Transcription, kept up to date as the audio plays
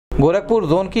Gorakhpur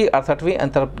zone की 68वीं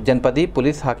अंतर जनपदीय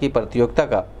पुलिस हॉकी प्रतियोगिता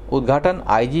का उद्घाटन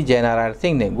आईजी जयनारायण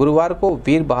सिंह ने गुरुवार को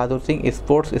वीर बहादुर सिंह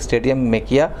स्पोर्ट्स स्टेडियम में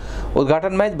किया।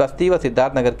 उद्घाटन मैच बस्ती व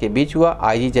सिद्धार्थनगर के बीच हुआ।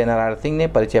 आईजी जयनारायण सिंह ने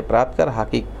परिचय प्राप्त कर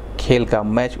हॉकी खेल का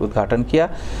मैच उद्घाटन किया।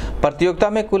 प्रतियोगिता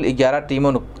में कुल 11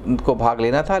 टीमों को भाग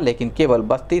लेना था, लेकिन केवल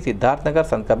बस्ती, सिद्धार्थनगर,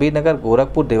 संत कबीर नगर,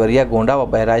 गोरखपुर, देवरिया, गोंडा व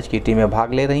बहराइच की टीमें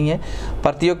भाग ले रही हैं।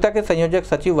 प्रतियोगिता के संयोजक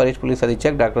सचिव वरिष्ठ पुलिस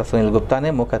अधीक्षक डॉक्टर सुनील गुप्ता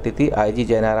ने मुख्य अतिथि आईजी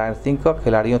जयनारायण सिंह को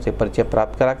खिलाड़ियों से परिचय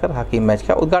प्राप्त कराकर हॉकी मैच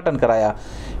का उद्घाटन कराया।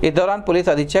 इस दौरान पुलिस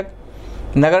अधीक्षक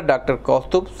नगर डॉक्टर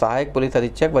कौस्तुभ, सहायक पुलिस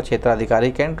अधीक्षक व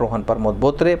क्षेत्राधिकारी कैंट रोहन प्रमोद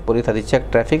बोत्रे, पुलिस अधीक्षक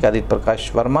traffic Aditya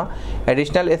Prakash Verma,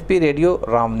 additional SP radio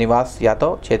Ramniwas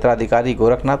Yadav, क्षेत्राधिकारी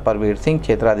गोरखनाथ परवीर सिंह,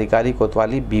 क्षेत्राधिकारी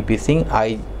कोतवाली बीपी सिंह,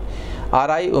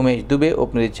 आरआई उमेश दुबे,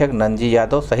 उप निरीक्षक नंदजी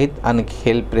यादव सहित अन्य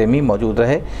खेल प्रेमी मौजूद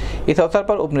रहे। इस अवसर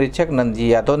पर उप निरीक्षक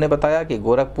नंदजी यादव ने बताया कि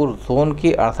गोरखपुर जोन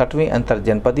की 68वीं अंतर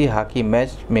जनपदीय हॉकी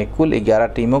मैच में कुल 11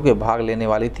 टीमों के भाग लेने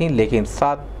वाली थीं, लेकिन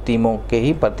 7 टीमों के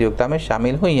ही प्रतियोगिता में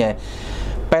शामिल हुई हैं।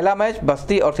 पहला मैच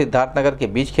बस्ती और सिद्धार्थनगर के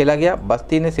बीच खेला गया।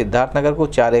 बस्ती ने सिद्धार्थनगर को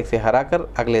 4-1 से हराकर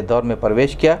अगले दौर में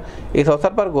प्रवेश किया। इस अवसर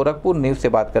पर गोरखपुर न्यूज से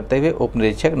बात करते हुए उप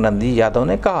निरीक्षक नंदी यादव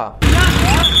ने कहा,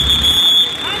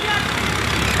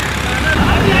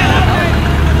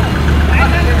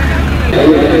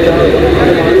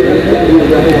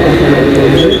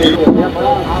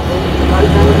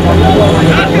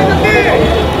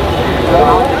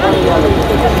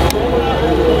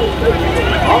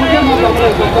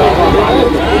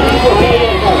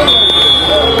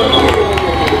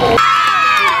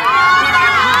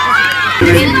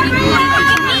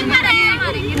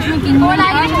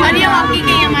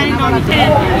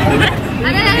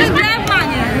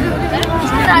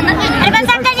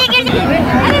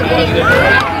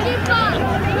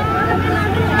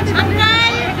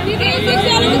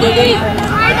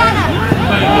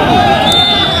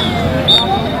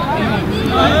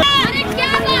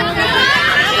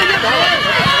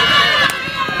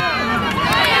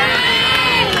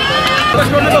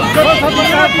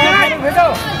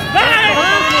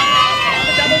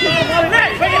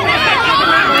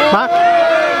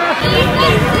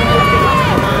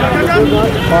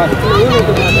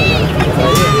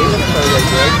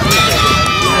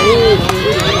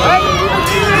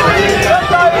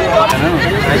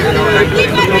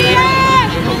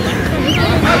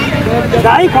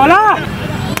 गाई खोला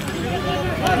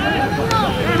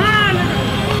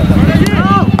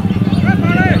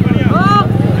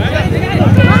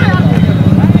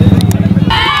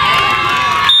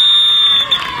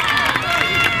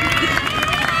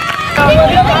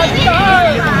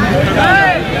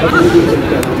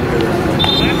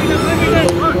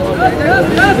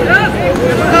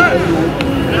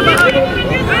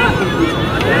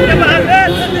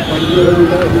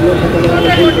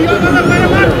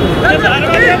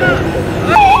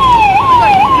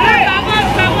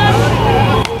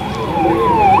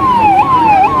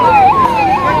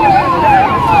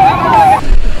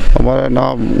हमारा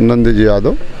नाम नंदजी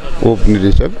यादव, उप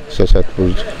निरीक्षक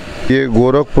सशस्त्र। ये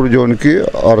गोरखपुर जोन की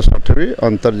 68वीं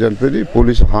अंतर जनपदीय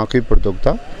पुलिस हॉकी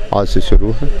प्रतियोगिता आज से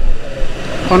शुरू है।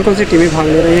 कौन कौन सी टीमें भाग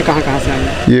ले रही हैं, कहाँ से आई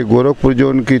हैं? ये गोरखपुर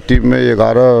जोन की टीम में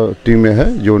 11 टीमें हैं,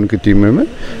 जोन की टीमें में,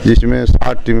 जिसमें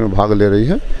 7 टीमें भाग ले रही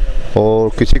हैं और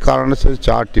किसी कारण से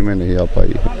 4 टीमें नहीं आ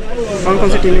पाई हैं। कौन कौन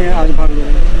सी टीमें आज भाग ले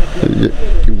रही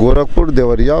हैं? गोरखपुर,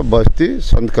 देवरिया, बस्ती,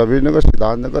 संत कबीर नगर,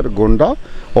 सिद्धार्थनगर, गोंडा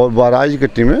और बहराइच की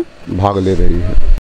टीमें भाग ले रही हैं।